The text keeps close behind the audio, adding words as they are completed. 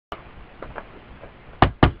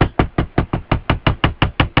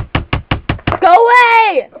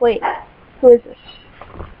Wait, who is this?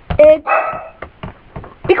 It's...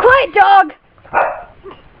 Be quiet, dog!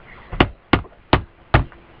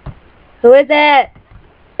 Who is it?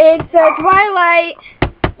 It's Twilight.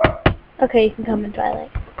 Okay, you can come in, Twilight.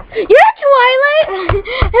 You're Twilight!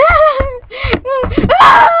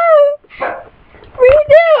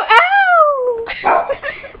 Redo! Ow!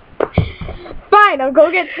 Fine, I'll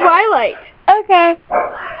go get Twilight. Okay.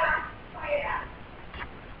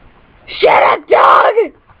 Shut up, dog!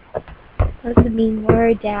 That's a mean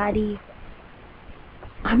word, Daddy.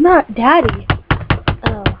 I'm not Daddy.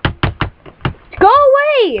 Oh. Go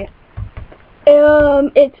away!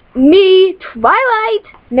 It's me, Twilight.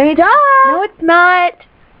 No, you don't. No, it's not.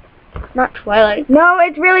 Not Twilight. No,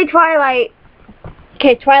 it's really Twilight.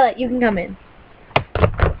 Okay, Twilight, you can come in.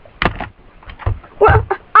 Well,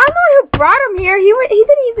 I'm the one who brought him here. He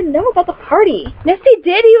didn't even know about the party. Yes, he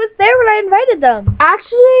did. He was there when I invited them.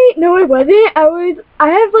 Actually, no, I wasn't. I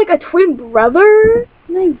have like a twin brother.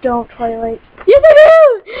 No, you don't, Twilight. Yes, I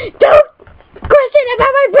do. Don't question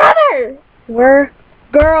about my brother. We're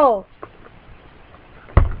girls.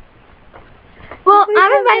 Well,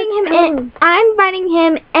 I'm inviting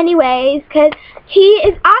him anyways, because he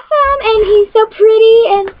is awesome, and he's so pretty,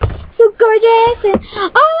 and so gorgeous, and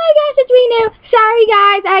oh my gosh, it's Renu. Sorry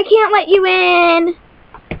guys, I can't let you in.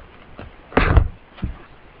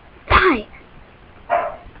 Fine.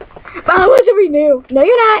 Oh, I wasn't Renu. No,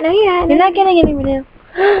 you're not. No, you're not. You're not getting any Renu.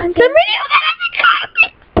 I'm getting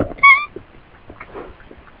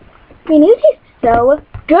Renu tastes so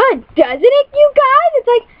good, doesn't it, you guys? It's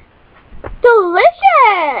like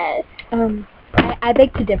delicious! I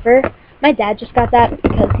beg to differ. My dad just got that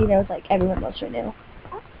because he knows, like, everyone loves Renu.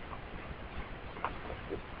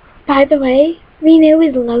 By the way, Renu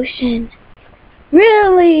is lotion.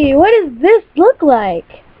 Really? What does this look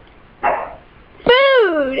like?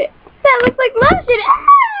 Food! That looks like lotion!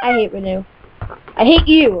 I hate Renu. I hate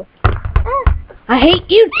you. I hate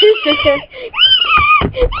you too, sister.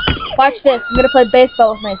 Watch this. I'm gonna play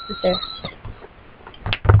baseball with my sister.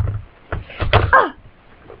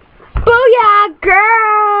 Booyah,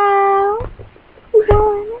 girl!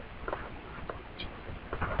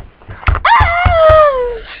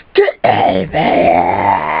 Get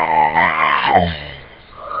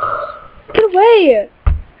away!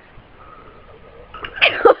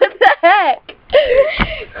 What the heck?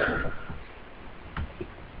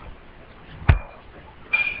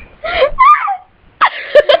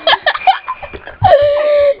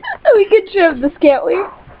 We can shove this, can't we?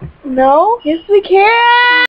 No? Yes, we can!